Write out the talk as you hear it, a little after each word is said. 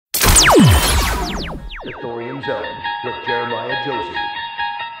Thorium Zone with Jeremiah Josey.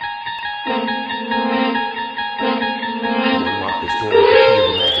 Unlock this door with the key of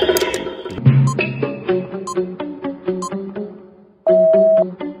imagination.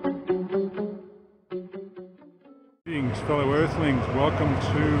 Greetings, fellow Earthlings. Welcome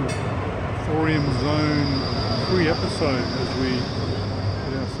to Thorium Zone pre-episode as we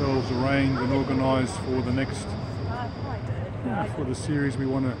get ourselves arranged and organised for the next for the series we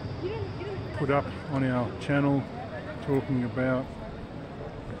want to put up on our channel, talking about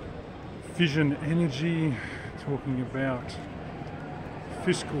fission energy, talking about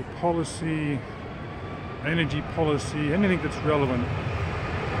fiscal policy, energy policy, anything that's relevant,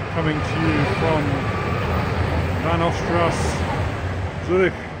 coming to you from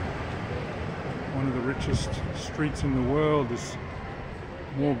Zurich, one of the richest streets in the world. There's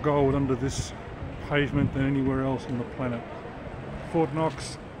more gold under this pavement than anywhere else on the planet. Fort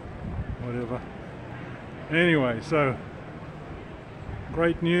Knox, whatever. Anyway, so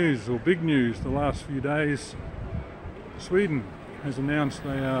great news, or big news, the last few days. Sweden has announced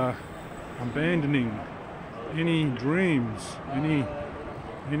they are abandoning any dreams, any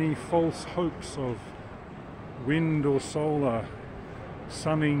false hopes of wind or solar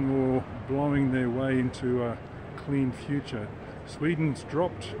sunning or blowing their way into a clean future. Sweden's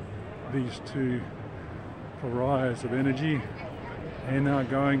dropped these two pariahs of energy and are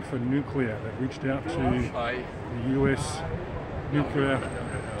going for nuclear. They've reached out to the US nuclear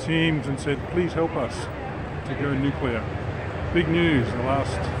teams and said, please help us to go nuclear. Big news the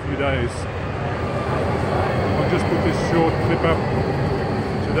last few days. I'll just put this short clip up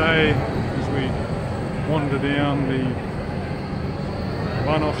today as we wander down the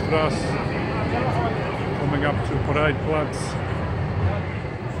Bahnhofstrasse, coming up to Paradeplatz.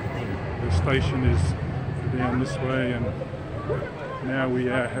 The station is down this way, and now we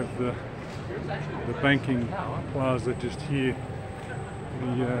have the banking plaza just here.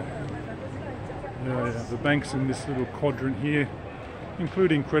 The banks in this little quadrant here,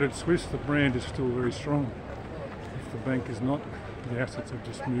 including Credit Suisse. The brand is still very strong. If the bank is not, the assets have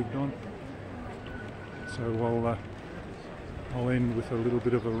just moved on. So I'll end with a little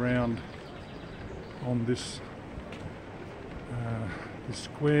bit of a round on this this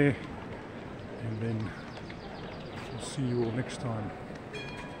square, and then I'll see you all next time.